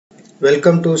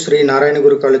Welcome to Sree Narayana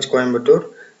Guru College,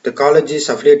 Coimbatore. The college is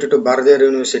affiliated to Bharathiar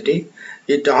University.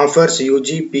 It offers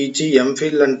UG, PG,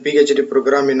 MPhil and PhD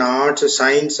program in Arts,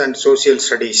 Science and Social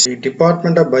Studies. The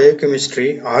Department of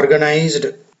Biochemistry organized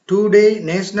two-day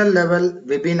national level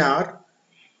webinar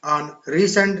on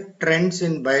recent trends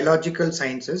in biological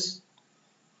sciences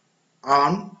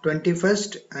on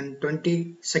 21st and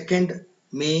 22nd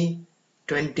May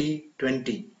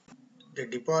 2020. The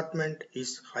department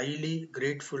is highly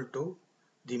grateful to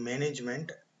the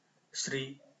management,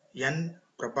 Sri N.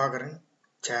 Prabhakaran,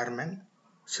 Chairman,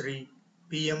 Sri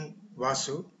P.M.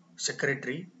 Vasu,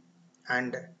 Secretary,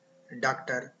 and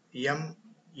Dr. M.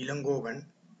 Ilangovan,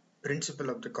 Principal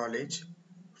of the College,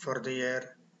 for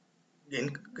their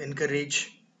encourage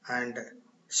and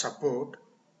support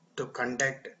to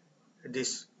conduct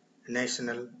this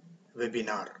national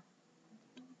webinar.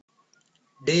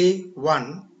 Day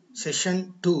 1,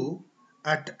 Session 2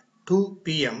 at 2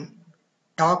 p.m.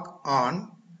 Talk on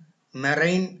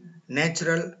marine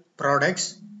natural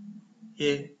products,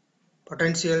 a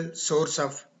potential source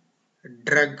of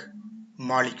drug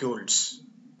molecules.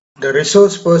 The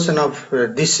resource person of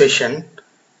this session,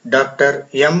 Dr.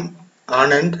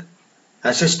 M.Anand,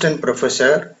 Assistant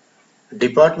Professor,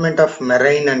 Department of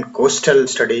Marine and Coastal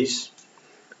Studies,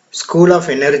 School of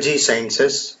Energy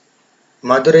Sciences,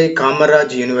 Madurai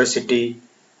Kamaraj University,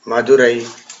 Madurai,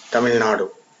 Tamil Nadu.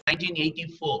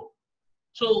 1984.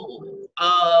 So,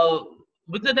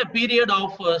 within a period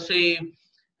of say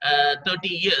 30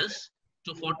 years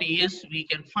to 40 years, we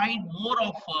can find more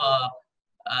of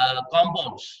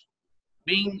compounds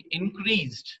being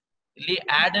increased,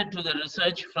 added to the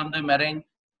research from the marine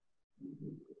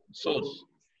source.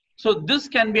 So, this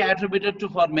can be attributed to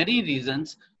for many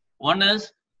reasons. One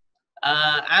is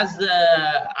as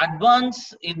the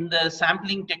advance in the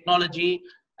sampling technology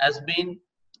has been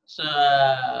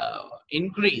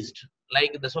increased,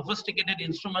 like the sophisticated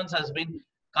instruments has been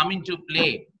coming to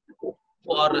play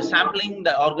for sampling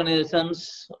the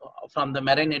organisms from the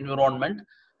marine environment,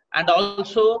 and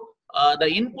also the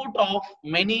input of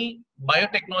many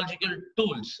biotechnological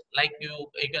tools, like you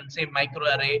can say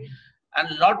microarray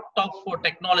and lot of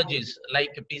technologies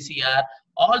like PCR.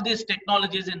 All these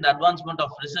technologies in the advancement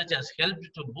of research has helped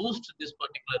to boost this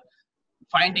particular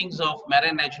findings of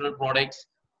marine natural products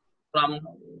from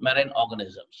marine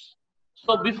organisms.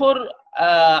 So before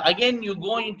again you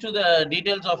go into the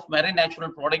details of marine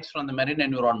natural products from the marine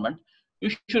environment, you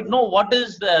should know what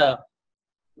is the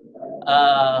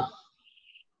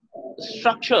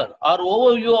structure or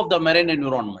overview of the marine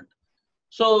environment.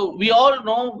 So we all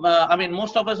know, I mean,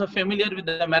 most of us are familiar with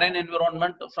the marine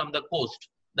environment from the coast,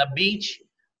 the beach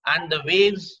and the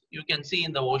waves you can see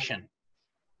in the ocean.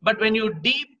 But when you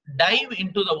deep dive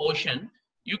into the ocean,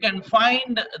 you can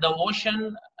find the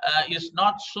ocean is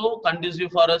not so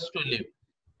conducive for us to live,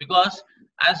 because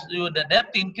as the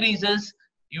depth increases,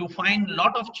 you find a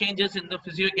lot of changes in the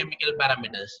physiochemical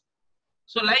parameters.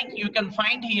 So like you can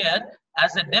find here,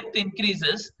 as the depth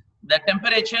increases, the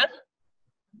temperature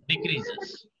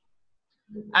decreases.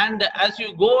 And as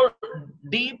you go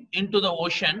deep into the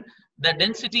ocean, the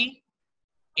density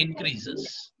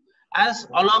increases, as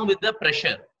along with the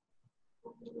pressure.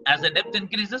 As the depth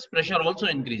increases, pressure also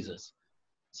increases.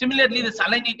 Similarly, the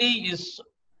salinity is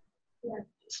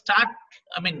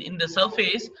in the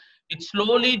surface, it's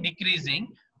slowly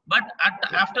decreasing, but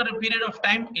after a period of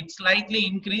time, it slightly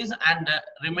increase and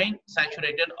remain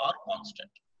saturated or constant.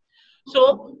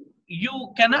 So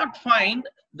you cannot find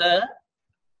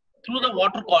through the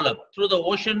water column, through the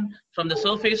ocean, from the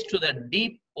surface to the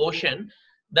deep ocean,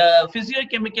 the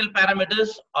physiochemical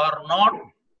parameters are not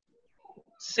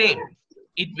same.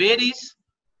 It varies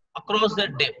across the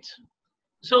depth.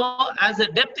 So as the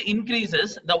depth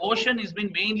increases, the ocean is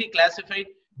being mainly classified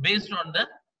based on the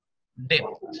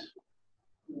depth.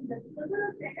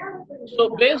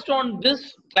 So based on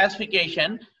this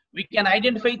classification, we can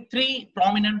identify three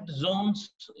prominent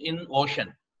zones in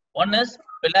ocean. One is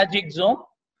pelagic zone.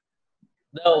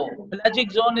 The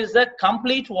pelagic zone is the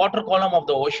complete water column of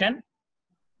the ocean.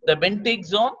 The benthic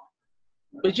zone,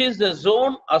 which is the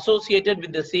zone associated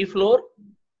with the seafloor,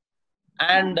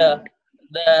 and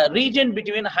the region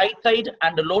between high tide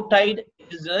and low tide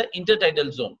is the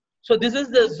intertidal zone. So this is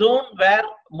the zone where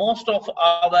most of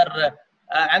our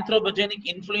anthropogenic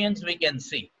influence we can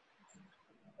see.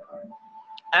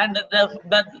 And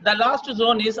the last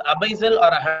zone is abyssal or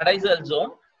a abyssal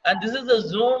zone, and this is the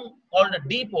zone called a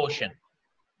deep ocean.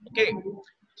 Okay,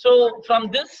 so from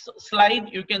this slide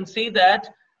you can see that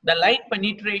the light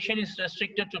penetration is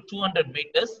restricted to 200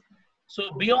 meters.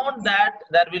 So beyond that,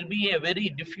 there will be a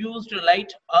very diffused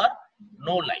light or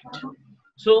no light.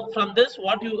 So from this,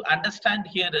 what you understand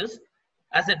here is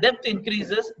As the depth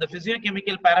increases, the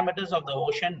physiochemical parameters of the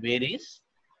ocean varies.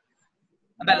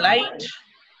 And the light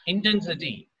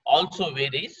intensity also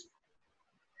varies.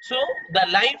 So the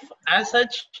life as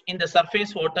such in the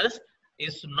surface waters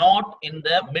is not in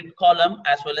the mid column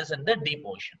as well as in the deep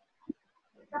ocean.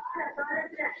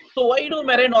 So why do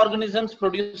marine organisms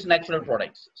produce natural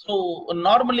products? So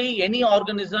normally any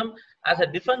organism as a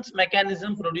defense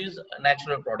mechanism produce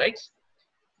natural products.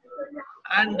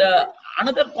 And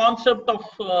another concept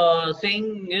of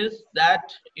saying is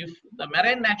that if the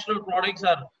marine natural products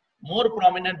are more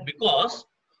prominent because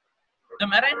the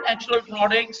marine natural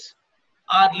products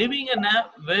are living in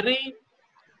a very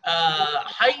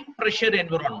high pressure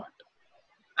environment.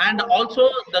 And also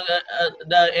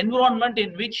the environment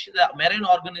in which the marine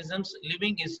organisms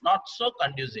living is not so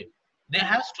conducive. They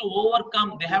have to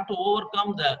overcome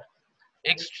the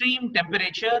extreme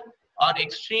temperature or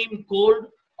extreme cold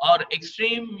or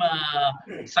extreme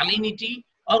salinity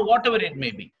or whatever it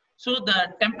may be. So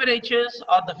the temperatures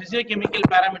or the physiochemical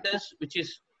parameters which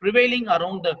is prevailing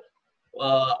around the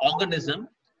organism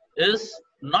is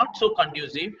not so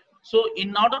conducive. So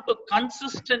in order to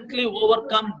consistently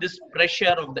overcome this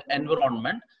pressure of the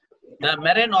environment, the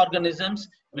marine organisms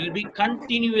will be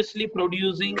continuously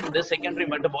producing the secondary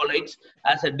metabolites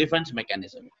as a defense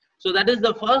mechanism. So that is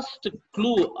the first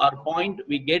clue or point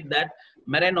we get that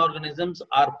marine organisms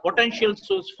are potential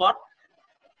source for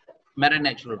marine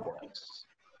natural products.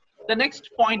 The next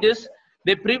point is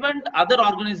they prevent other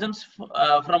organisms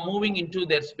from moving into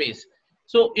their space.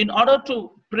 So in order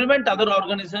to prevent other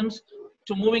organisms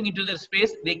to moving into their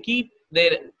space, they keep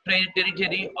their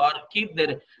territory or keep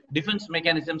their defense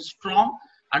mechanism strong,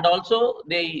 and also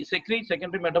they secrete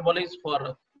secondary metabolites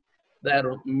for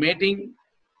their mating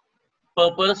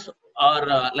purpose or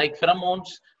like pheromones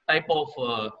type of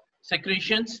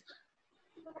secretions,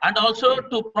 and also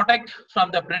to protect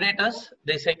from the predators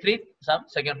they secrete some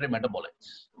secondary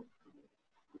metabolites.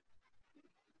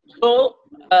 So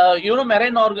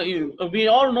marine we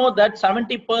all know that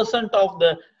 70% of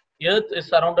the earth is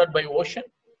surrounded by ocean,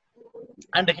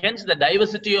 and hence the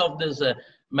diversity of these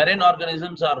marine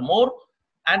organisms are more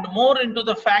and more into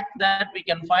the fact that we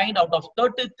can find out of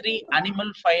 33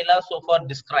 animal phyla so far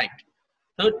described,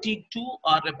 32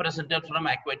 are represented from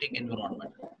aquatic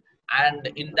environment, and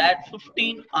in that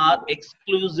 15 are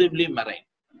exclusively marine.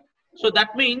 So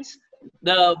that means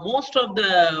the most of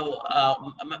the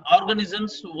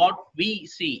organisms what we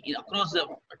see across the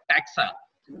taxa,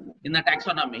 in the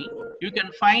taxonomy, you can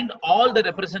find all the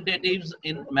representatives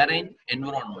in marine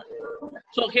environment.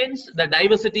 So hence the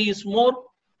diversity is more,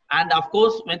 and of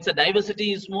course when the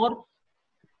diversity is more,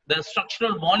 the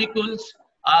structural molecules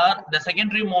are the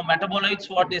secondary metabolites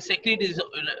what they secrete is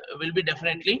will be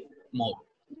definitely more.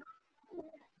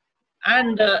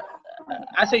 And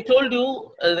as I told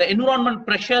you, the environment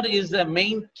pressure is the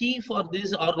main key for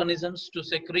these organisms to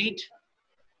secrete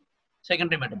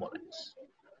secondary metabolites.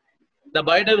 The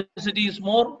biodiversity is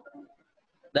more,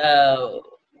 the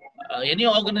any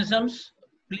organisms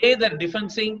play their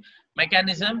defensing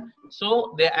mechanism,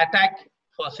 so they attack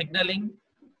for signaling,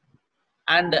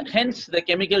 and hence the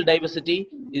chemical diversity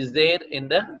is there in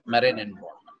the marine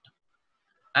environment,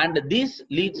 and this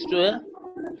leads to a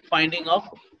finding of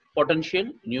potential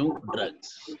new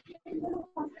drugs.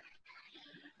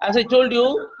 As I told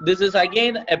you, this is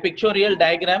again a pictorial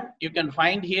diagram. You can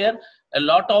find here a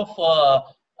lot of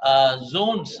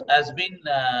zones has been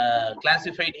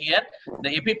classified here. The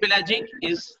epipelagic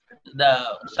is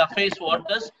the surface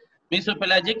waters,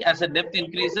 mesopelagic as the depth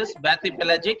increases,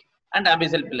 bathypelagic and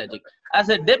abyssal pelagic. As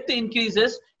the depth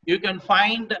increases, you can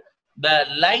find the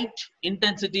light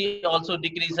intensity also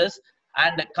decreases,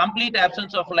 and complete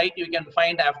absence of light you can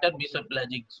find after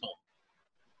mesopelagic zone.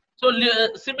 So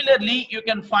similarly, you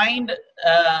can find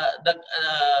the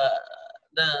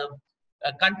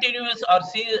continuous or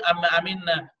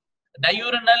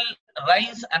diurnal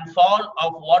rise and fall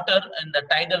of water in the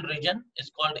tidal region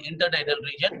is called intertidal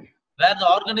region, where the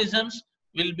organisms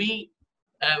will be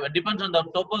depends on the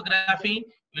topography,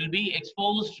 will be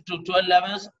exposed to 12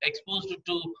 hours, exposed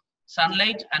to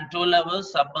sunlight, and 12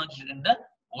 hours submerged in the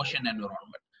ocean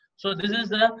environment. So this is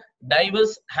the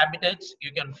diverse habitats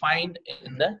you can find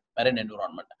in the marine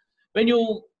environment. When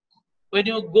you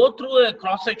go through a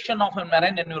cross section of a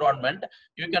marine environment,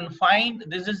 you can find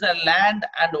this is a land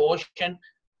and ocean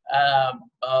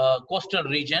coastal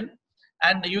region,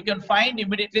 and you can find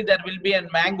immediately there will be a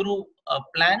mangrove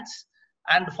plants,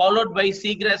 and followed by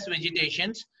seagrass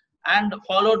vegetations, and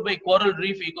followed by coral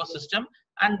reef ecosystem,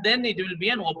 and then it will be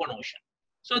an open ocean.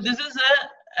 So this is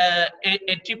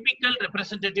a typical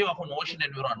representative of an ocean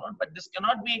environment, but this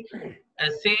cannot be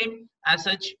same as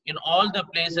such in all the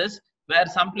places where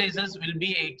some places will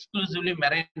be exclusively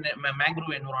marine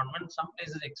mangrove environment, some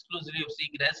places exclusively of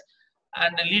seagrass,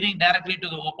 and leading directly to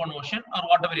the open ocean or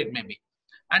whatever it may be.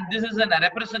 And this is a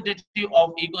representative of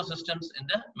ecosystems in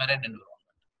the marine environment.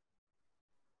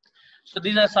 So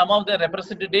these are some of the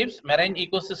representatives, marine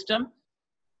ecosystem.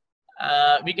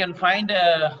 We can find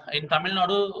in Tamil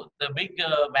Nadu, the big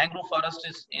mangrove forest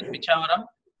is in Pichavaram,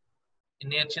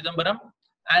 near Chidambaram.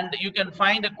 And you can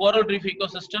find a coral reef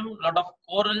ecosystem, a lot of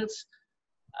corals.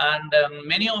 And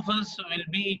many of us will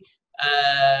be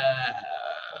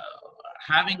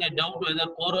having a doubt whether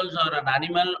corals are an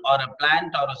animal or a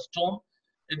plant or a stone.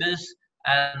 It is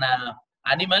an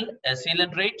animal, a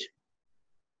coelenterates.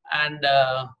 And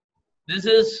this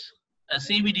is a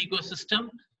seaweed ecosystem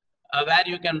where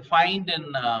you can find in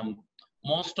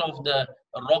most of the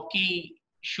rocky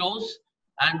shores.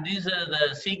 And these are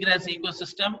the seagrass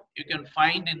ecosystem you can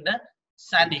find in the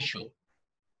sandy shore.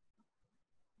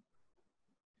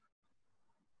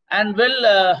 And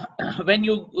well, when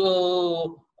you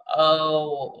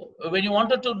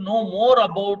wanted to know more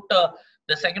about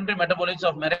the secondary metabolites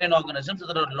of marine organisms,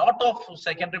 there are a lot of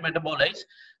secondary metabolites.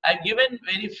 I've given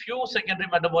very few secondary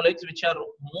metabolites which are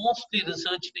mostly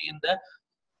researched in the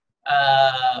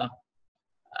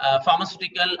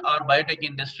pharmaceutical or biotech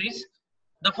industries.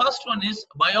 The first one is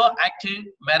bioactive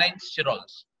marine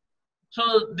sterols. So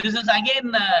this is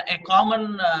again a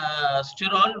common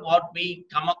sterol what we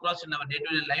come across in our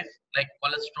day-to-day life, like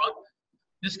cholesterol.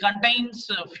 This contains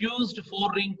fused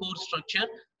 4-ring core structure,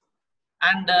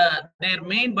 and their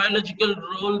main biological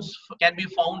roles can be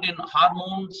found in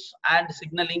hormones and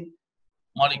signaling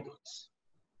molecules.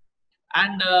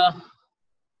 And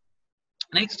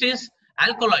next is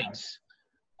alkaloids.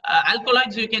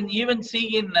 Alkaloids you can even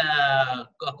see in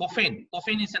caffeine.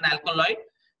 Caffeine is an alkaloid.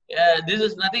 This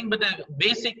is nothing but a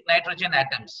basic nitrogen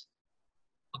atoms.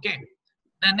 Okay.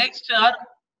 The next are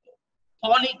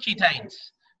polyketides.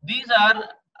 These are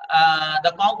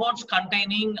the compounds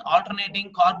containing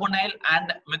alternating carbonyl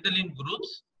and methylene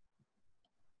groups.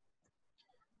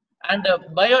 And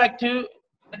bioactive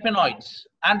terpenoids.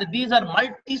 And these are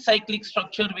multi-cyclic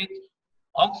structure with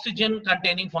oxygen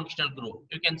containing functional group.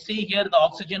 You can see here the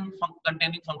oxygen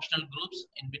containing functional groups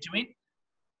in between.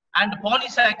 And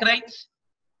polysaccharides,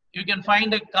 you can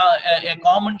find a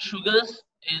common sugars,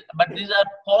 but these are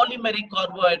polymeric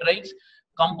carbohydrates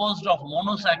composed of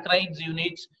monosaccharides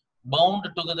units bound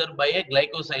together by a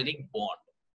glycosidic bond.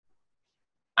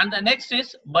 And the next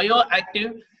is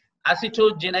bioactive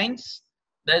acetogenins.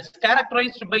 That is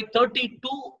characterized by 32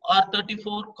 or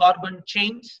 34 carbon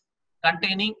chains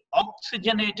containing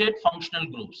oxygenated functional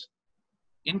groups,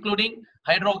 including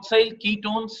hydroxyl,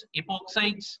 ketones,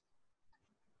 epoxides,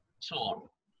 so on.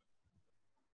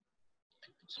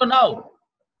 So now,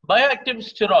 bioactive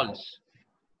sterols.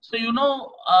 So you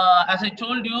know, as I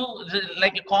told you,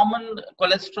 like a common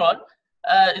cholesterol,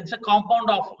 it's a compound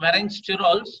of marine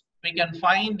sterols we can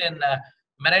find in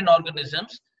marine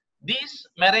organisms. These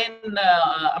marine,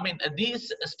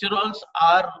 these sterols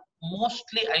are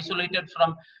mostly isolated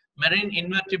from marine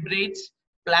invertebrates,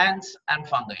 plants, and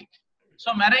fungi.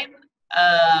 So marine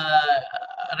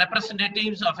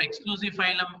representatives of exclusive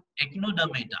phylum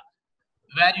Echinodermata,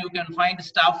 where you can find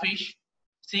starfish,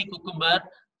 sea cucumber,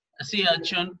 sea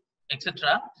urchin,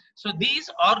 etc. So these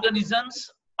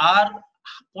organisms are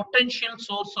potential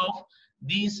source of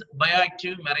these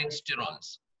bioactive marine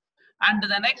sterols. And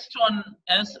the next one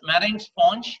is marine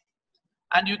sponge,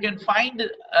 and you can find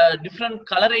different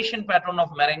coloration pattern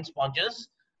of marine sponges.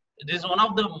 This is one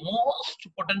of the most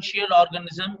potential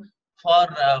organism for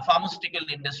pharmaceutical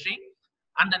industry.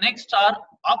 And the next are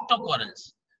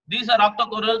octocorals. These are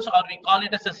octocorals, or we call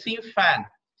it as a sea fan.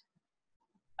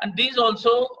 And these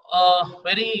also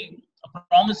very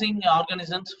promising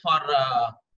organisms for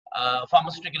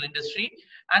pharmaceutical industry.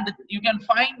 And you can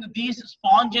find these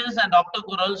sponges and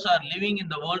octocorals are living in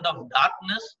the world of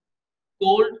darkness,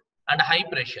 cold, and high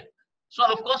pressure. So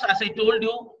of course, as I told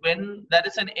you, when there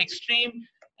is an extreme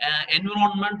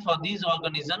environment for these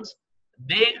organisms,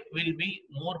 they will be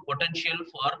more potential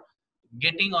for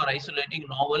getting or isolating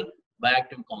novel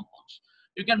bioactive compounds.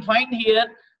 You can find here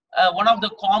one of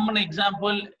the common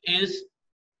example is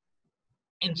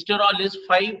in sterol is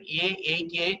 5A,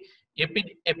 8A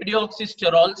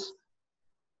epidioxysterols.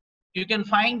 You can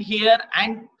find here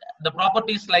and the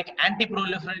properties like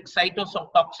anti-proliferant,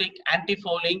 cytotoxic,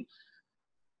 anti-fouling,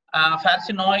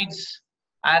 fascinoids,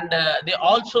 and they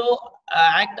also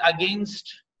act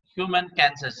against human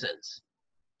cancer cells.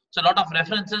 So a lot of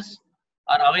references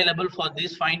are available for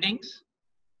these findings.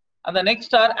 And the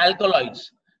next are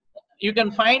alkaloids. You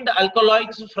can find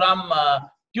alkaloids from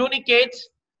tunicates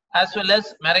as well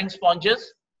as marine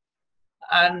sponges.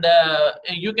 and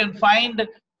you can find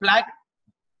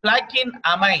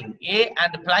plaquenamine A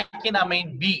and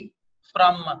plaquenamine B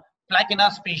from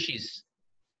Placina species,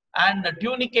 and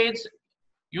tunicates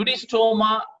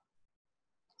Eudistoma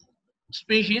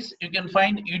species, you can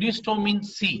find Eudistomin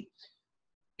C.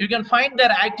 You can find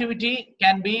their activity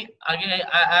can be again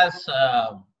as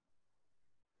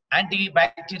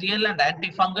antibacterial and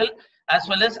antifungal as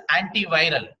well as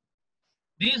antiviral.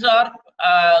 These are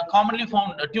commonly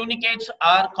found. Tunicates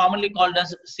are commonly called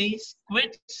as sea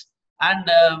squids, and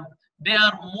they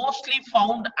are mostly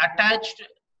found attached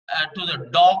to the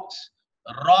docks,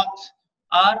 rocks,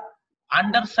 or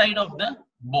underside of the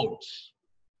boats.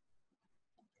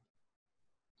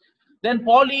 Then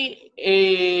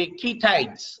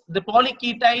polyketides. The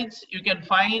polyketides you can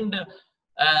find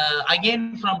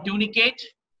again from tunicate,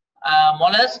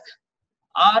 mollusk,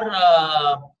 or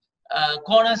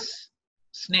conus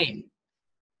snail.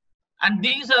 And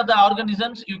these are the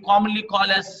organisms you commonly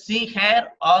call as sea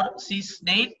hare or sea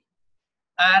snail.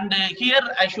 And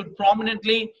here I should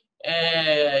prominently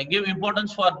give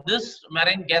importance for this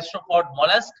marine gastropod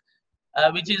mollusk,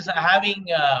 which is having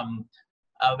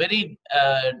a very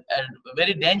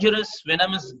dangerous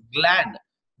venomous gland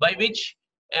by which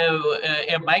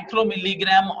a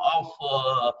micromilligram of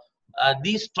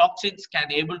these toxins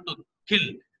can able to kill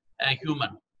a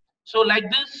human. So like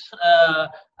this,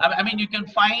 I mean, you can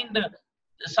find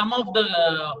some of the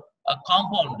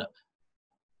compound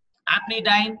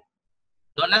apnidine,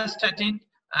 dolastatin,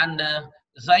 and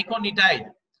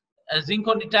zinconitide.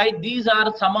 These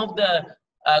are some of the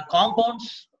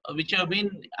compounds which have been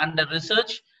under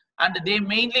research, and they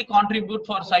mainly contribute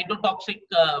for cytotoxic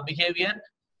behavior,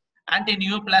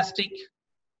 anti-neoplastic,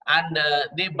 and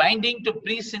they binding to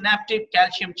presynaptic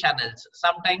calcium channels,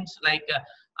 sometimes like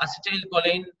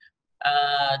acetylcholine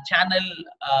channel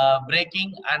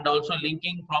breaking and also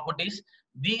linking properties.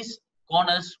 These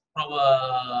conus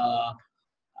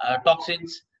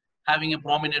toxins having a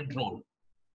prominent role.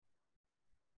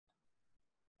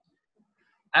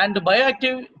 And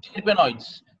bioactive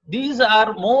terpenoids. These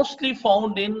are mostly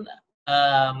found in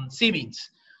seaweeds.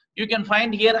 You can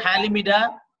find here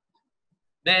Halimida,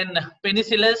 then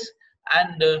Penicillus,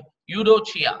 and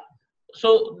Eudochia.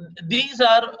 So these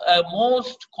are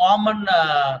most common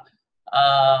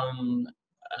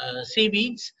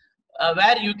seaweeds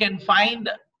where you can find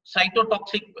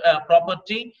cytotoxic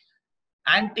property,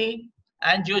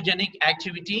 anti-angiogenic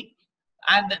activity,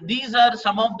 and these are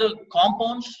some of the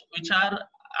compounds which are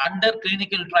under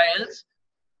clinical trials,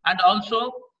 and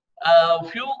also a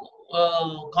few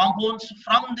compounds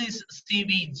from these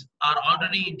seaweeds are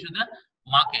already into the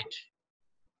market.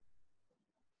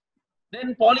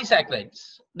 Then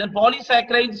polysaccharides. Then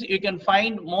polysaccharides you can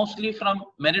find mostly from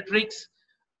meretrix,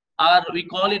 or we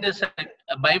call it as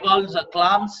bivalves or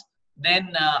clams.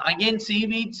 Then again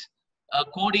seaweeds,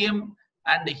 codium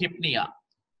and hypnea.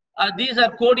 These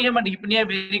are codium and hypnea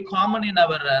very common in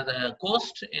our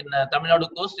coast, in Tamil Nadu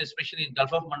coast, especially in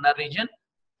Gulf of Mannar region.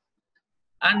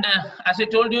 And as I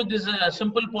told you, this is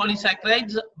simple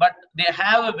polysaccharides, but they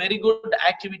have a very good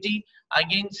activity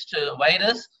against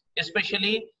virus,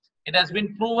 especially it has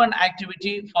been proven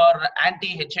activity for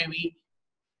anti-HIV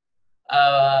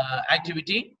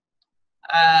activity.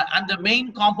 And the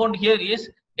main compound here is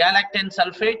galactane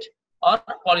sulfate or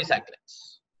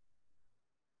polysaccharides.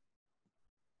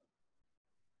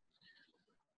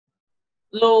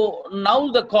 So now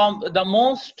the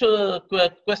most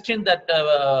question that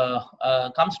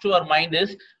comes to our mind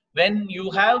is, when you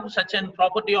have such a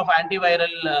property of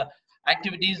antiviral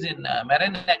activities in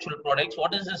marine natural products,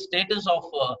 what is the status of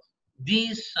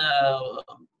these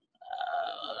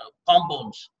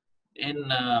compounds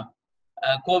in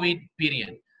COVID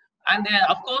period? And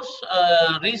of course,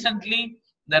 recently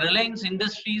the Reliance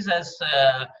Industries has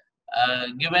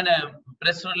given a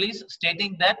press release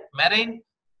stating that marine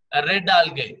red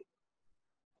algae,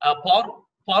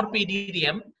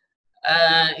 porphyridium,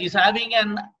 is having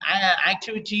an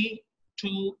activity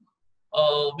to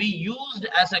be used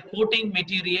as a coating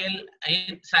material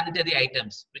in sanitary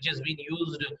items, which has been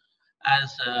used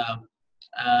as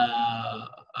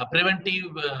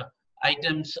preventive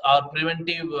items or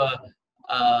preventive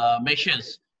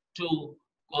measures to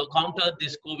counter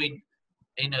this COVID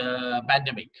in a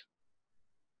pandemic.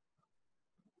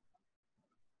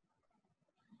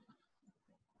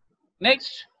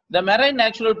 Next, the marine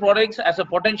natural products as a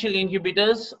potential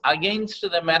inhibitors against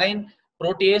the marine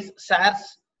protease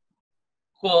SARS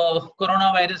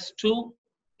coronavirus 2,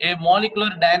 a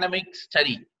molecular dynamic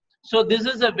study. So this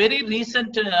is a very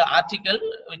recent article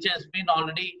which has been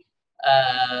already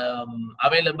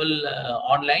available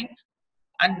online,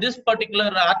 And this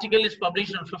particular article is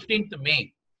published on 15th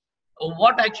May.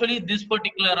 What actually this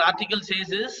particular article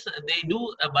says is they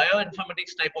do a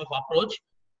bioinformatics type of approach,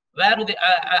 where they,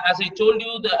 as I told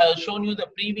you, shown you the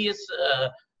previous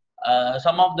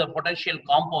some of the potential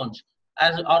compounds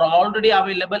as are already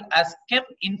available as chem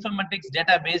informatics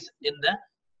database in the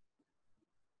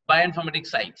bioinformatics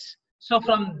sites. So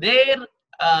from their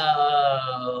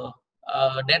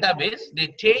database,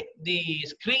 they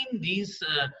screen these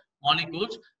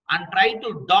molecules and try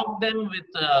to dock them with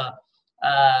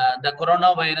the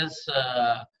coronavirus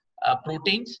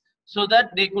proteins, so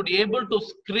that they could be able to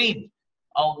screen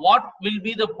what will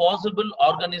be the possible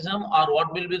organism or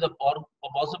what will be the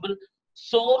possible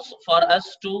source for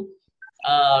us to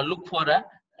look for a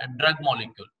drug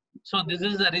molecule. So this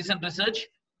is a recent research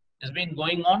has been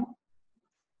going on.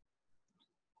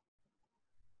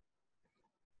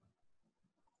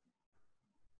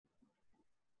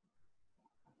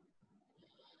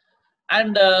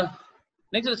 And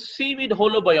next is seaweed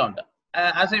holobiont.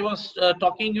 As I was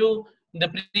talking you in the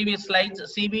previous slides,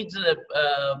 seaweeds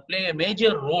play a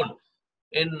major role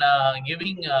in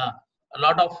giving a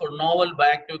lot of novel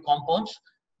bioactive compounds.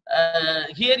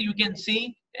 Here you can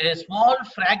see a small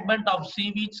fragment of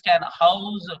seaweeds can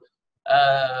house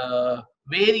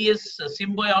various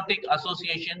symbiotic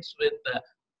associations with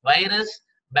virus,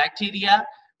 bacteria,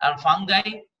 and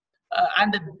fungi.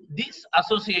 And this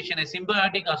association, a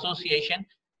symbiotic association,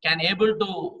 can able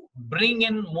to bring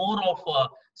in more of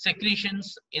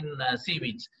secretions in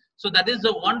seaweeds. So that is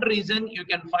the one reason you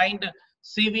can find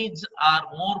seaweeds are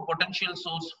more potential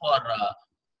source for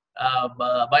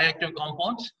bioactive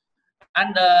compounds.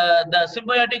 And the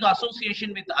symbiotic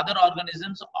association with other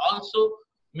organisms also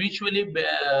mutually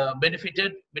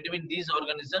benefited between these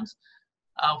organisms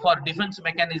for defense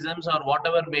mechanisms or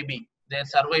whatever may be. Their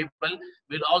survival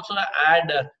will also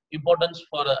add importance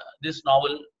for this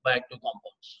novel bioactive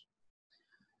compounds.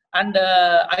 And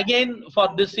again, for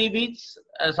the seaweeds,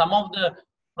 some of the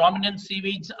prominent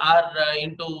seaweeds are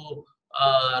into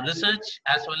research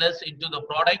as well as into the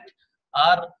product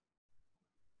are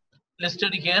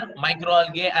listed here: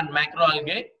 microalgae and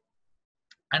macroalgae,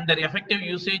 and their effective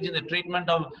usage in the treatment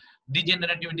of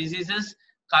degenerative diseases,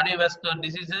 cardiovascular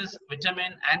diseases,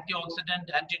 vitamin, antioxidant,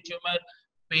 anti-tumor,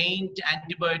 paint,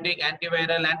 antibiotic,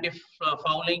 antiviral,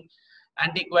 anti-fouling,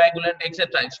 anticoagulant,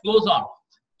 etc. It goes on.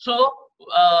 So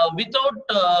without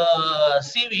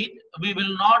seaweed, we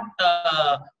will not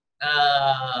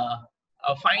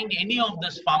find any of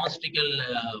these pharmaceutical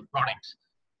products.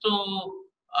 So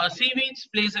seaweeds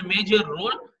plays a major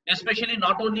role, especially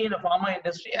not only in the pharma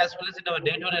industry as well as in our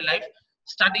day-to-day life,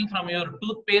 starting from your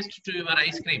toothpaste to your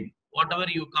ice cream, whatever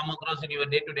you come across in your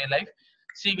day-to-day life.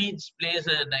 Seaweeds plays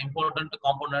an important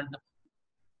component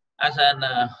as an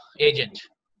agent.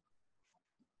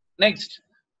 Next,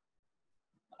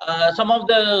 some of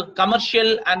the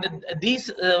commercial, and these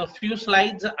few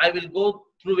slides I will go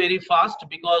through very fast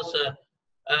because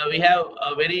we have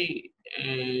a very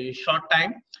short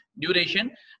time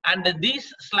duration. And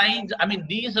these slides, I mean,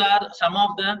 these are some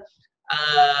of the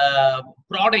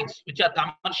products which are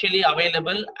commercially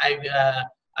available. I've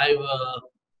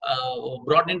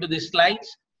brought into these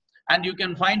slides, and you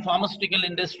can find pharmaceutical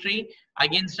industry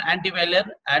against antiviral,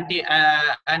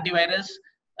 antivirus,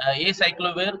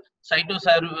 acyclovir,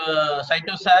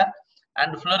 cytosar,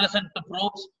 and fluorescent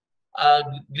probes,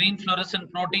 green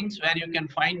fluorescent proteins, where you can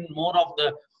find more of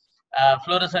the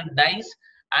fluorescent dyes,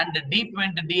 and the deep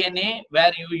vent DNA,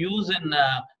 where you use in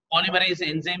polymerase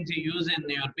enzymes you use in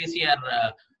your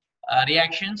PCR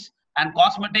reactions, and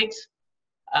cosmetics.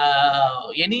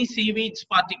 Any seaweeds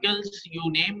particles you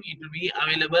name, it will be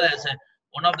available as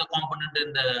one of the component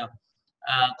in the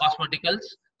cosmeticals,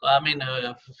 I mean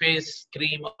face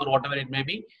cream or whatever it may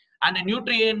be. And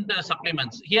nutrient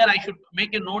supplements. Here I should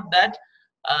make a note that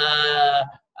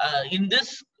in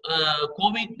this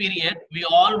COVID period, we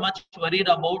all much worried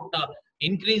about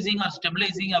increasing or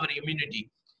stabilizing our immunity.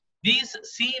 These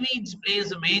seaweeds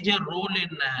plays a major role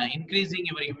in increasing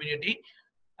your immunity.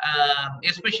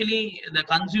 Especially the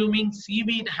consuming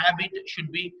seaweed habit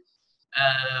should be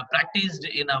practiced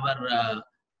in our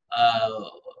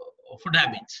food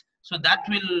habits. So that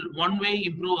will one way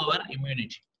improve our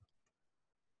immunity.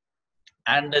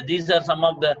 And these are some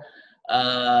of the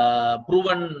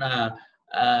proven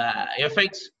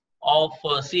effects of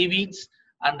seaweeds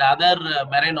and other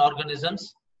marine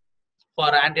organisms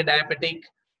for anti-diabetic,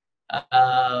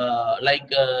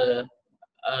 like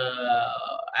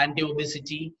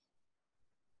anti-obesity,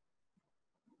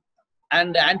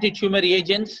 and anti-tumor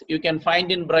agents you can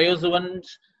find in bryozoans,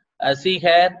 sea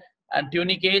hair, and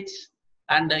tunicates,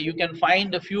 and you can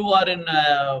find a few are in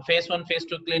phase 1, phase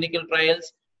 2 clinical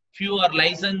trials. Few are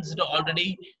licensed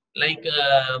already, like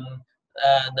the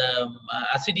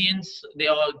acidians. They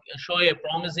all show a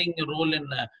promising role in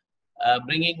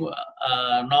bringing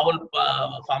novel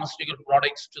pharmaceutical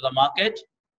products to the market.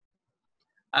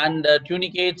 And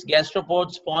tunicates,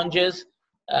 gastropods, sponges,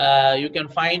 you can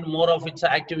find more of its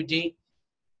activity.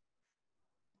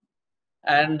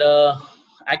 And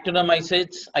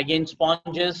actinomycetes, again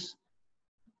sponges.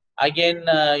 Again,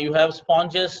 you have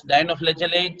sponges,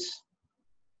 dinoflagellates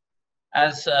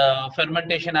as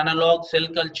fermentation analog, cell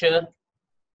culture.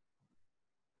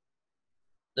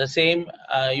 The same,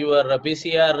 your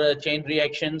PCR chain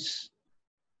reactions,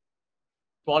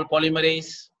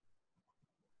 polymerase.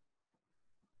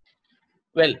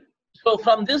 Well, so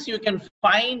from this you can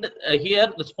find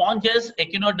here the sponges,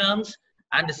 echinoderms,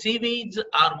 and seaweeds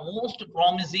are most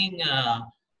promising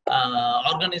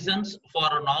organisms for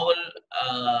novel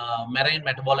marine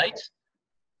metabolites.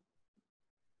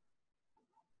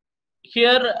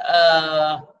 Here,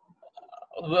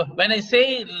 when I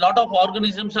say a lot of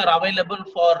organisms are available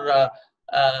for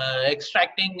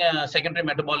extracting secondary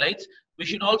metabolites, we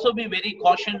should also be very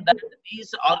cautioned that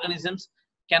these organisms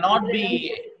cannot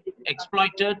be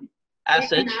exploited as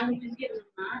such,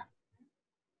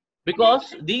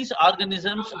 because these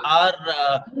organisms are,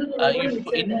 if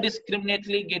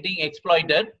indiscriminately getting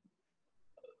exploited,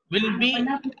 will be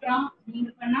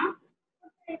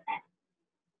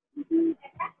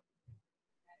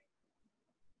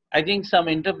I think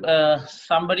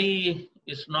somebody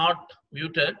is not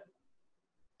muted.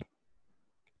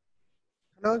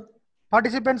 Hello,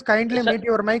 participants, kindly mute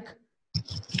your mic.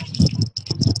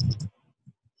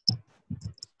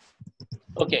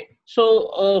 Okay,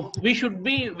 so we should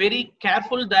be very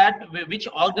careful that which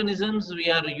organisms we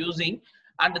are using,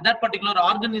 and that particular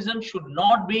organism should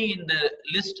not be in the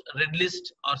list, red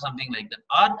list or something like that,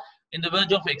 or in the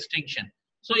verge of extinction.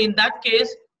 So in that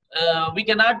case, we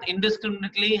cannot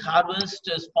indiscriminately harvest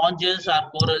sponges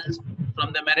or corals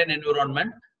from the marine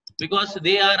environment because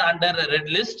they are under a red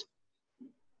list.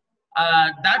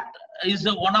 That is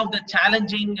one of the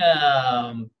challenging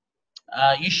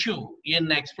issue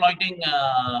in exploiting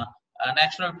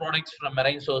natural products from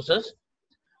marine sources.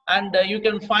 And you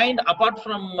can find, apart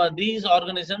from these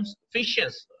organisms,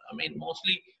 fishes, I mean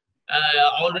mostly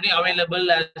already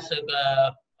available as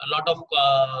a lot of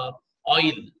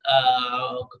oil,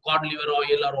 cod liver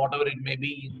oil or whatever it may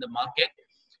be in the market.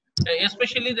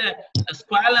 Especially the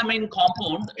squalane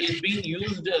compound is being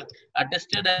used,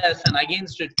 tested as an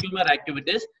against tumor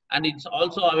activities, and it's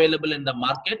also available in the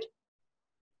market.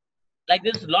 Like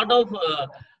this, lot of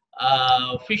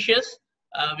fishes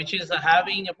which is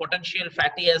having a potential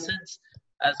fatty acids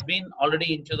has been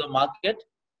already into the market.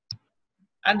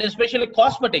 And especially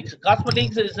cosmetics.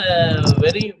 Cosmetics is a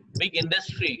very big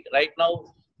industry right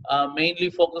now, mainly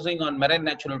focusing on marine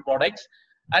natural products.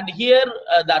 And here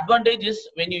the advantage is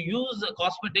when you use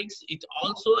cosmetics, it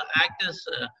also acts as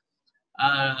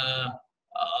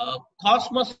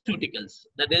cosmeceuticals.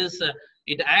 That is,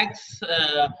 it acts,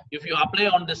 if you apply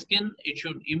on the skin, it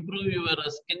should improve your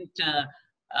skin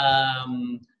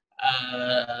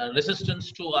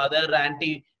resistance to other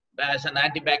as an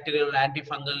antibacterial,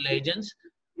 antifungal agents,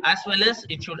 as well as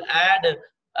it should add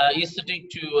aesthetic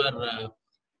to your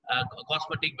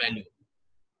cosmetic value.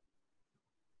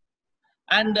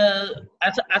 And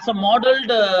as a modeled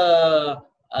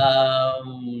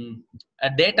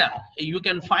data, you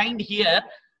can find here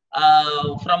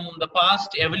from the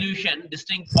past evolution,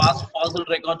 distinct past fossil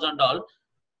records and all,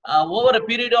 over a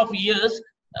period of years,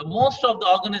 most of the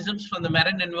organisms from the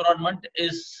marine environment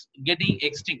is getting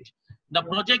extinct. The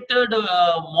projected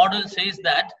model says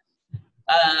that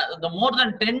the more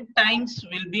than 10 times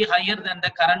will be higher than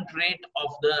the current rate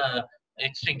of the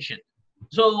extinction.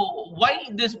 So why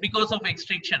this? Because of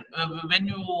extinction. When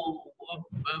you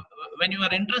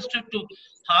are interested to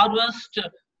harvest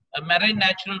marine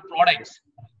natural products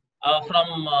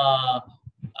from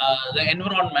the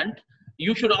environment,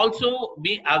 you should also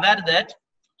be aware that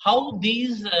how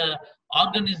these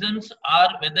organisms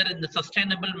are, whether in the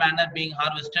sustainable manner being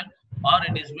harvested or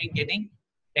it is being getting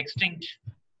extinct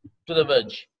to the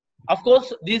verge. Of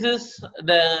course, this is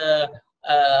the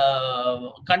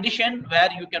condition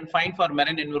where you can find for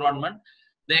marine environment.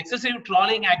 The excessive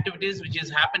trawling activities which is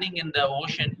happening in the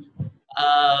ocean,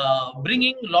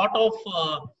 bringing a lot of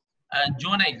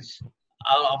juveniles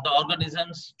of the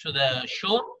organisms to the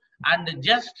shore and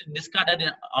just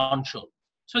discarded on shore.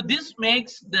 So this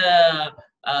makes the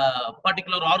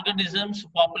particular organisms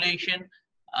population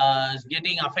is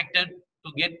getting affected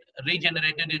to get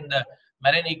regenerated in the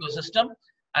marine ecosystem,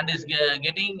 and is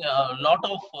getting a lot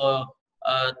of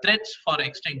threats for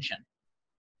extinction.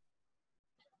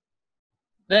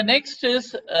 The next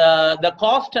is the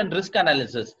cost and risk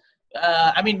analysis.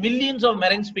 I mean, millions of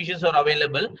marine species are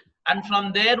available, and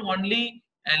from there only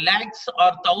lakhs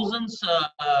or thousands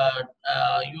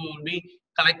you will be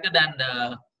collected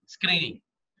and screening.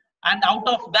 And out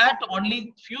of that,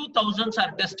 only few thousands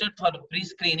are tested for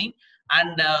pre-screening,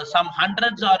 and some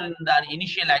hundreds are in the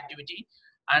initial activity.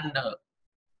 And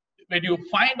when you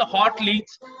find hot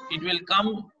leads, it will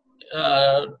come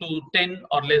to 10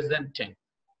 or less than 10.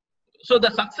 So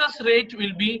the success rate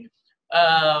will be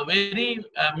very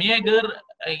meager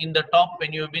in the top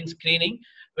when you have been screening.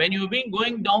 When you've been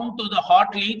going down to the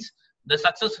hot leads, the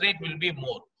success rate will be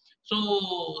more.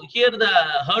 So here the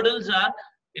hurdles are,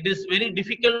 it is very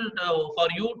difficult for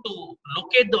you to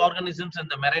locate the organisms in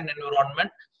the marine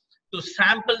environment, to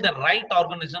sample the right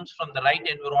organisms from the right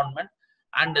environment,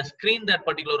 and screen that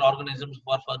particular organisms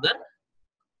for further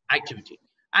activity.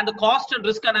 And the cost and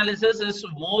risk analysis is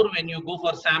more when you go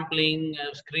for sampling,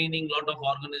 screening lot of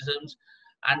organisms,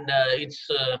 and it's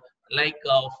like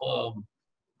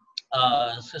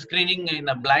screening in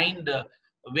a blind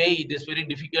way. It is very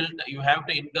difficult. You have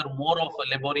to incur more of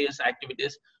laborious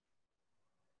activities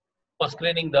for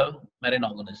screening the marine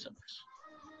organisms.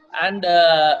 And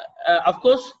of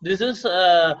course, this is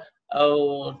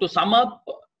to sum up.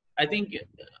 I think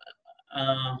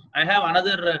I have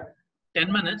another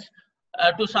 10 minutes.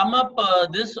 To sum up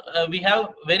this, we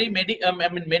have very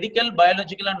medical,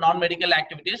 biological, and non-medical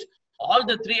activities. All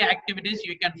the three activities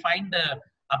you can find the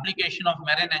application of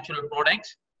marine natural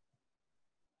products.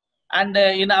 And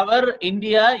in our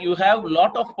India, you have a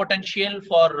lot of potential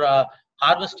for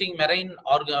harvesting marine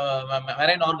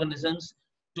organisms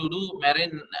to do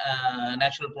marine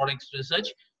natural products research.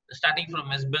 Starting from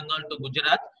West Bengal to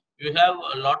Gujarat, you have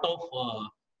a lot of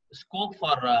scope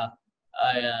for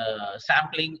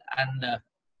sampling and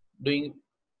doing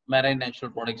marine natural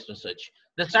products research.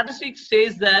 The statistics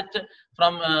says that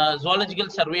from Zoological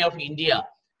Survey of India,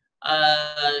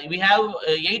 we have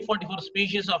 844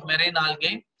 species of marine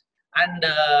algae, and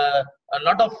a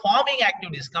lot of farming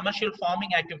activities, commercial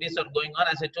farming activities are going on.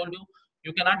 As I told you,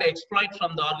 you cannot exploit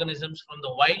from the organisms from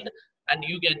the wild, and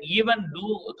you can even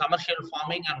do commercial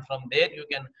farming, and from there you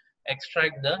can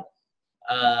extract the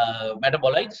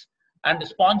metabolites. And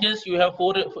sponges, you have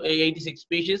 486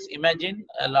 species. Imagine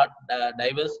a lot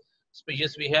diverse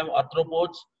species. We have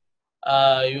arthropods.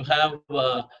 You have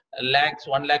lakhs,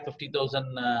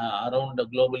 1,50,000 around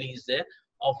globally is there,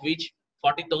 of which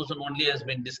 40,000 only has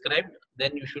been described.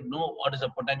 Then you should know what is the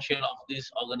potential of these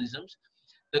organisms.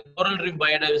 The coral reef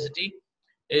biodiversity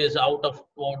is out of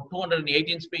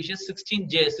 218 species. 60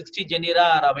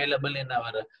 genera are available in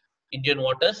our Indian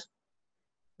waters.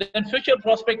 Then future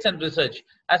prospects and research.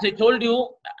 As I told you,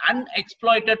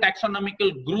 unexploited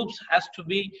taxonomical groups has to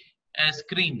be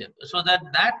screened, so that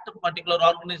particular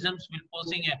organisms will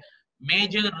posing a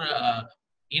major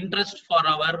interest for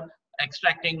our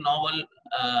extracting novel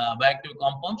bioactive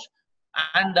compounds,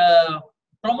 and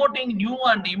promoting new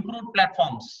and improved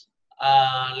platforms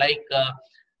like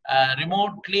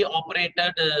remotely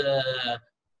operated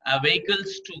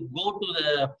vehicles to go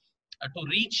to to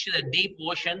reach the deep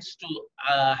oceans to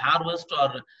harvest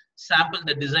or sample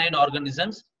the desired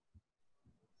organisms.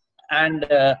 And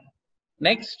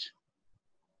next,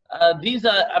 these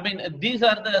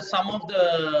are some of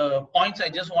the points I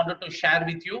just wanted to share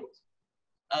with you.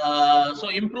 So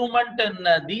improvement in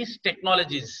these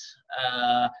technologies,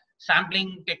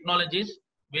 sampling technologies,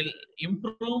 will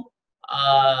improve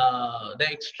the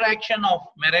extraction of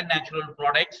marine natural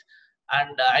products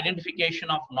and identification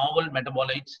of novel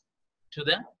metabolites to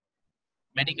the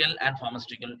medical and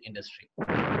pharmaceutical industry.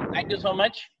 Thank you so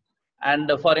much. And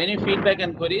for any feedback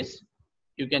and queries,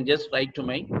 you can just write to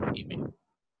my email.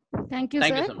 Thank you, sir.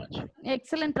 Thank you so much.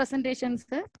 Excellent presentation,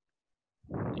 sir.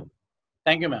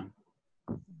 Thank you, ma'am.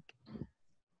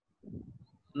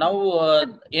 Now,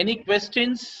 any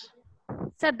questions?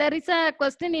 Sir, there is a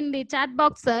question in the chat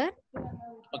box, sir.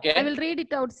 Okay. I will read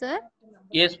it out, sir.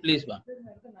 Yes, please, ma'am.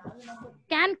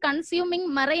 Can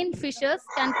consuming marine fishes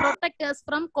can protect us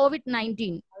from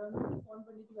COVID-19?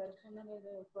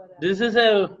 This is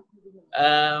a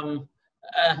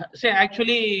say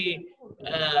actually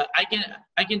I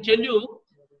can tell you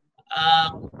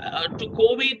to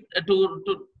COVID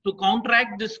to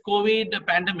counteract this COVID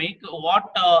pandemic,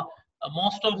 what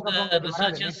most of the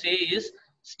researchers say is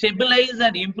stabilize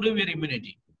and improve your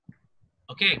immunity.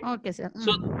 Okay. Okay, sir.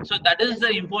 So that is the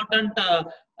important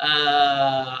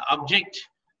object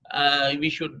we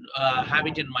should have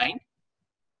it in mind.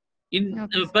 In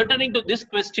pertaining to this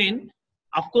question,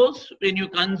 of course, when you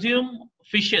consume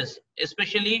fishes,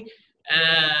 especially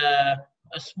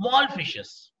small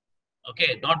fishes,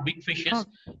 okay, not big fishes,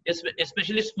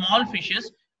 especially small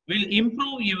fishes will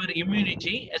improve your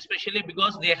immunity, especially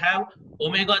because they have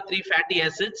omega-3 fatty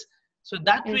acids. So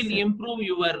that will improve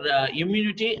your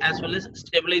immunity as well as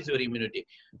stabilize your immunity.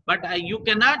 But you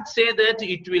cannot say that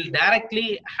it will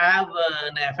directly have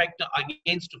an effect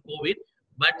against COVID,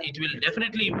 but it will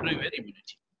definitely improve your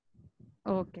immunity.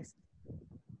 Okay.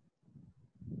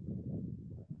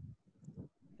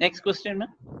 Next question,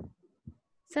 ma'am.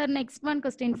 Sir, next one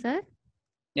question, sir.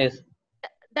 Yes.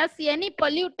 Does any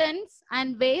pollutants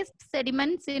and waste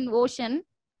sediments in ocean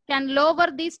can lower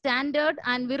the standard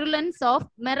and virulence of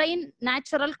marine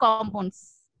natural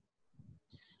compounds?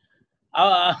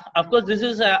 Of course, this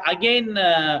is again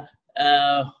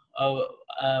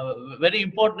very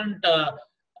important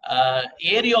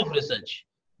area of research.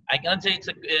 I cannot say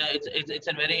it's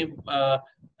a very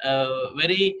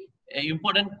very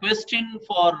important question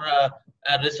for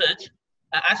research.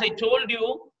 As I told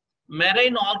you,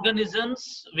 marine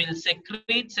organisms will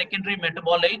secrete secondary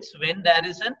metabolites when there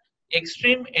is an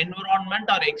extreme environment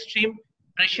or extreme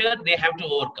pressure they have to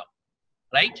overcome,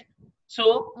 right?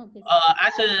 So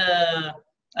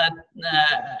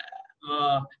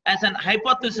as an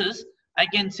hypothesis, I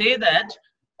can say that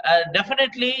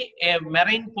definitely a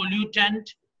marine pollutant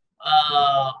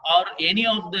or any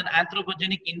of the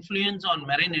anthropogenic influence on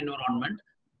marine environment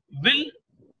will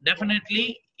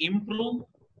definitely improve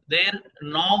their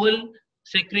novel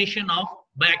secretion of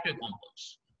bioactive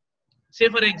compounds. Say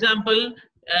for example,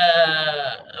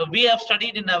 we have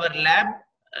studied in our lab,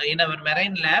 in our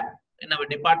marine lab, in our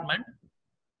department,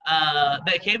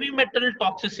 the heavy metal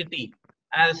toxicity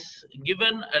has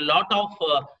given a lot of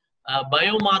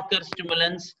biomarker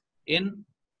stimulants in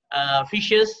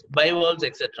fishes, bivalves,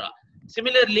 etc.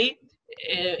 Similarly,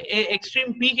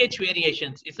 extreme pH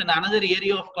variations is another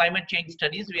area of climate change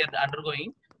studies we are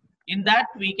undergoing. In that,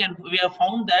 we have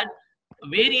found that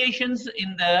variations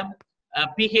in the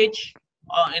pH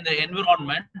in the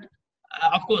environment,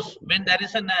 of course, when there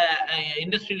is an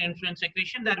industrial influence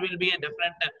secretion, there will be a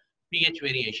different pH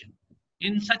variation.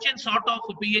 In such and sort of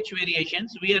pH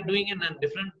variations, we are doing in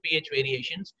different pH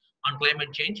variations on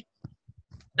climate change.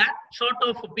 That sort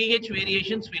of pH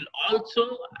variations will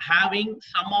also having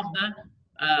some of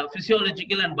the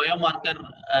physiological and biomarker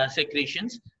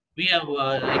secretions we have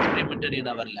experimented in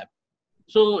our lab.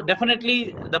 So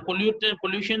definitely the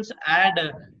pollutions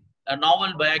add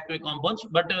novel bioactive compounds,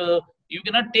 but you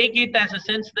cannot take it as a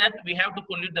sense that we have to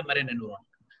pollute the marine environment.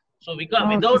 So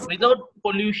without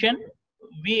pollution,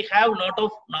 we have a lot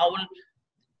of novel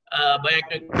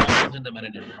bioactive compounds in the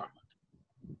marine environment.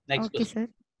 Next question.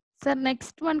 Sir. Sir,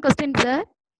 next one question, sir.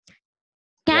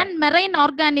 Can marine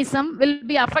organism will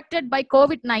be affected by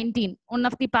COVID-19? One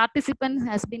of the participants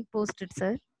has been posted,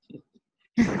 sir.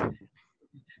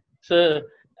 So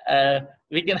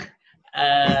we can.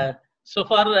 So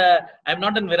far, I'm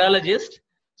not a virologist,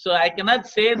 so I cannot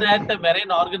say that the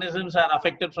marine organisms are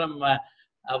affected from a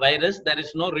virus. There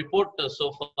is no report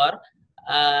so far.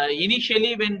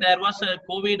 Initially, when there was a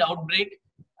COVID outbreak,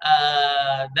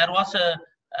 there was a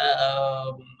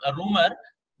rumor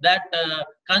that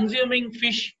consuming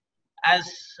fish as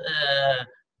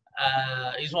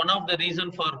is one of the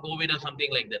reason for COVID or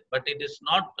something like that. But it is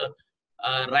not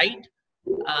right.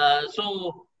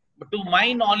 So, to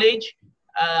my knowledge,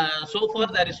 so far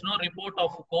there is no report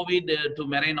of COVID to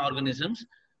marine organisms.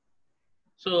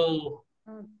 So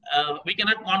we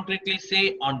cannot concretely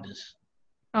say on this.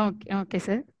 Okay,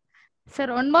 sir.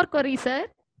 Sir, one more query, sir.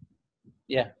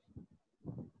 Yeah.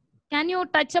 Can you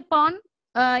touch upon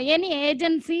any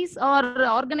agencies or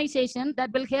organization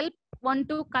that will help one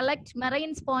to collect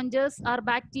marine sponges or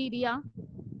bacteria?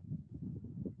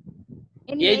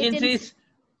 Any agencies?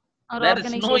 There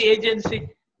is no agency.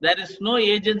 There is no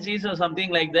agencies or something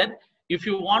like that. If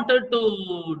you wanted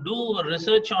to do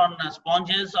research on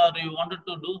sponges, or you wanted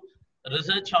to do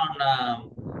research on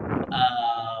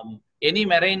any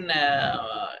marine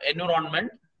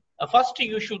environment, first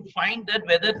you should find that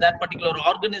whether that particular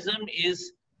organism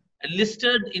is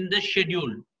listed in the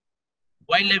schedule,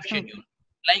 wildlife schedule.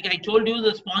 Like I told you,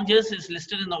 the sponges is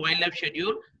listed in the wildlife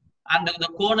schedule, and the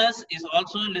conus is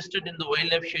also listed in the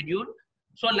wildlife schedule.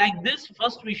 So like this,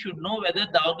 first we should know whether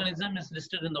the organism is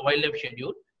listed in the wildlife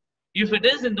schedule. If it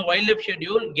is in the wildlife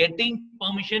schedule, getting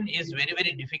permission is very,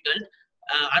 very difficult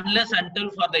unless until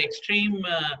for the extreme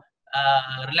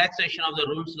relaxation of the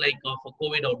rules like of a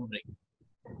COVID outbreak.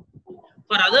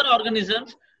 For other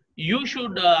organisms, you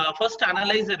should first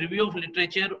analyze the review of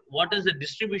literature. What is the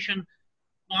distribution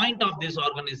point of these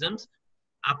organisms?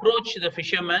 Approach the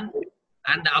fishermen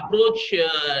and approach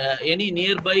any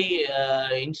nearby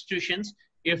institutions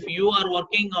if you are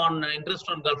working on interest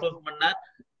on Gulf of Mannar,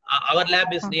 our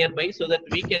lab is nearby, so that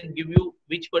we can give you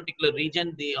which particular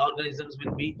region the organisms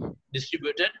will be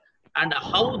distributed and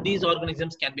how these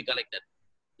organisms can be collected.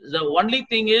 The only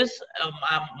thing is,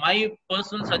 my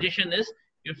personal suggestion is,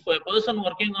 if a person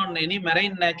working on any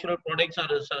marine natural products or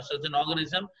such an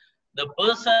organism, the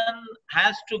person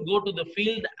has to go to the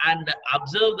field and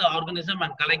observe the organism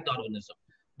and collect the organism.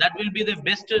 That will be the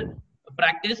best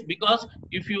practice, because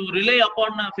if you rely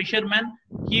upon a fisherman,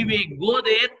 he may go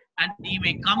there and he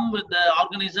may come with the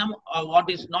organism or what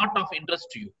is not of interest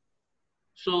to you.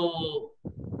 So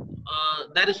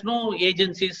there is no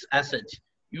agencies as such.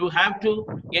 You have to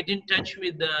get in touch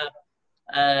with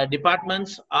the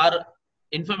departments or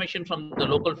information from the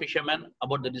local fishermen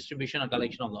about the distribution and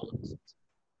collection of the organisms.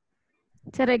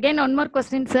 Sir, again one more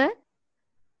question, sir.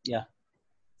 Yeah.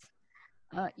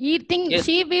 Eating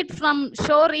seaweed from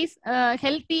shore is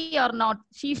healthy or not?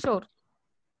 Seashore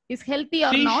is healthy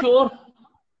or not? Seashore,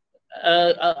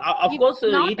 of course,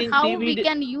 not, eating how seaweed. we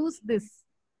can use this?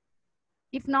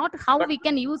 If not, how we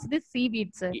can use this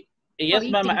seaweed, sir? Yes,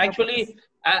 ma'am. Actually,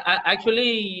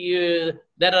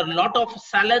 there are a lot of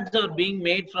salads are being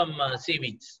made from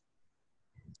seaweeds.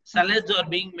 Salads are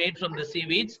being made from the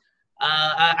seaweeds.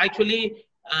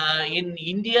 In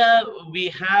India, we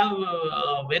have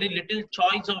very little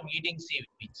choice of eating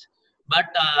seaweeds. But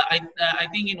I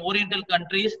think in Oriental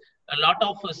countries, a lot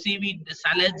of seaweed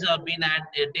salads are being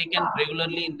taken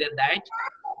regularly in their diet.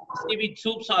 Seaweed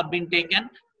soups are being taken.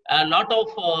 A lot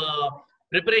of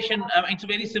preparation, it's a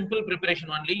very simple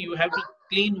preparation only. You have to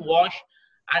clean, wash,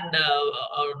 and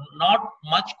not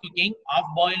much cooking.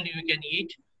 Off-boiled you can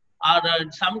eat. Or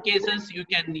in some cases, you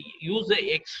can use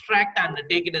the extract and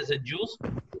take it as a juice.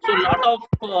 So a lot of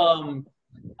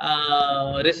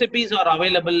recipes are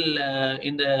available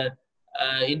in the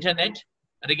internet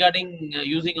regarding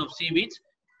using of seaweeds,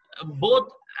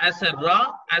 both as a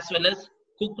raw as well as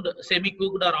cooked,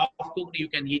 semi-cooked or off-cooked, you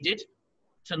can eat it.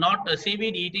 So not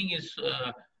seaweed eating is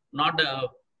not a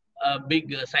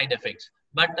big side effects,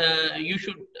 but you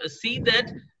should see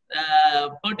that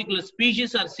particular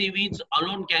species or seaweeds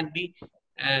alone can be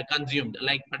consumed,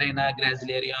 like Patena,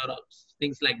 Gracilaria, or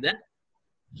things like that.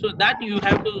 So that you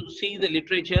have to see the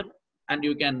literature and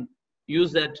you can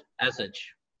use that as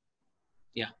such.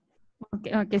 Yeah.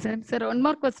 Okay, sir. Sir, one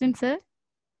more question, sir.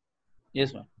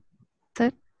 Yes, ma'am.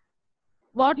 Sir,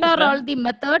 what are all the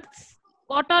methods?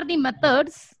 What are the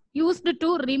methods used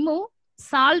to remove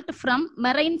salt from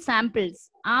marine samples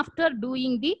after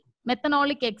doing the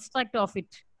methanolic extract of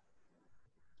it?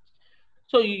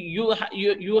 So you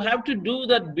have to do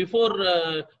that before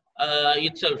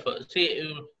itself. Say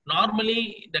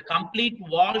normally the complete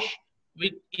wash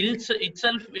with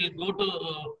itself will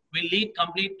lead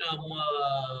complete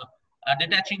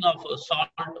detaching of salt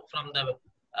from the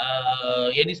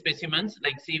any specimens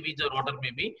like seaweeds or whatever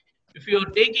maybe. If you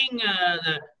are taking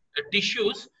the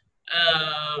tissues,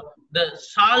 the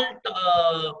salt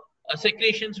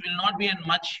secretions will not be a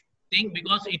much thing,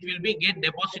 because it will be get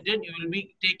deposited. You will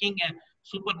be taking a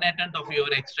supernatant of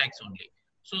your extracts only.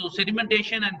 So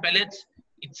sedimentation and pellets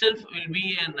itself will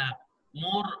be an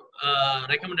more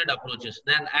recommended approaches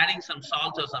than adding some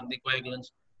salts or something,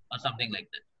 coagulants or something like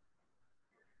that.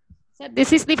 Sir,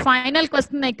 this is the final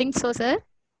question, I think so, sir.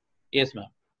 Yes, ma'am.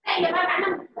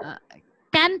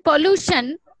 Can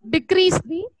pollution decrease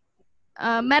the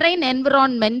marine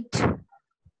environment?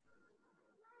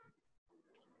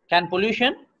 Can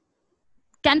pollution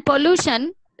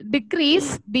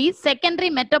decrease the secondary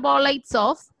metabolites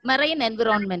of marine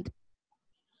environment?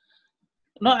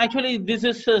 No, actually, this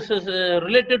is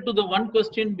related to the one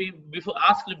question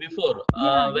asked before.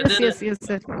 Yes,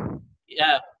 sir.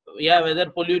 Yeah, whether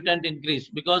pollutant increase,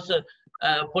 because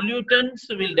pollutants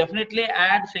will definitely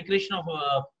add secretion of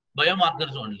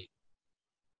biomarkers only.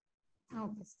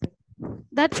 Okay, sir.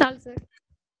 That's all, sir.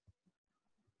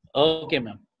 Okay,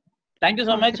 ma'am. Thank you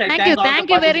so much. Thank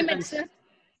you very much, sir.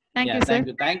 Thank you, sir.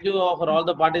 Thank you for all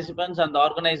the participants and the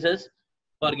organizers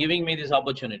for giving me this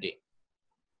opportunity.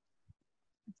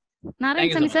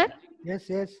 Narayana, sir. Yes.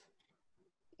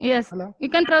 Hello. You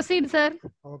can proceed, sir.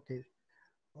 Okay.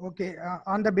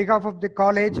 On the behalf of the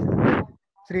college,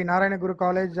 Sri Narayana Guru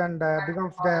College, and behalf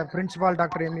of the principal,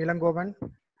 Dr.M. Ilangovan,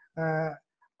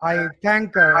 I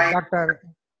thank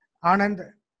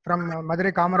Dr.Anand from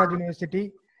Madurai Kamaraj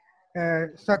University.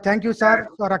 So thank you, sir,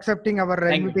 for accepting our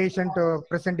invitation to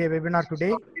present a webinar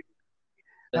today.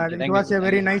 It was a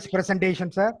very nice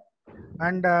presentation, sir.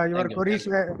 And your queries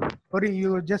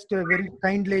you just very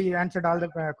kindly answered all the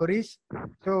queries.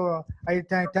 So I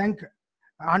thank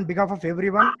on behalf of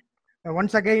everyone.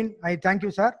 Once again, I thank you,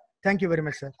 sir. Thank you very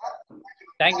much, sir.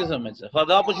 Thank you so much, sir. For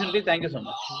the opportunity, thank you so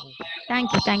much.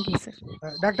 Thank you, sir.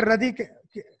 Dr. Radhi,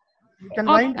 you can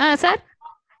wind? Sir?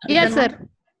 Yes, sir.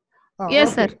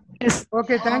 Yes, okay. sir. Yes.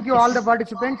 Okay, thank you all the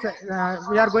participants.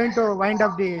 We are going to wind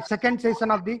up the second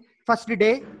session of the first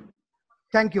day.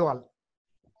 Thank you all.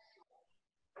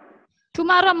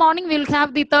 Tomorrow morning, we'll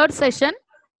have the third session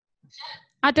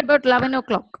at about 11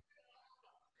 o'clock.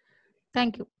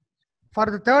 Thank you. For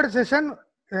the third session,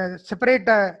 separate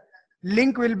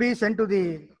link will be sent to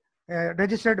the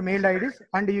registered mail IDs,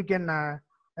 and you can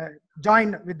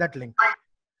join with that link.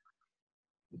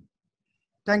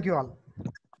 Thank you all.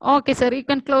 Okay, sir. You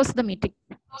can close the meeting.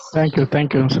 Thank you,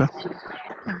 sir.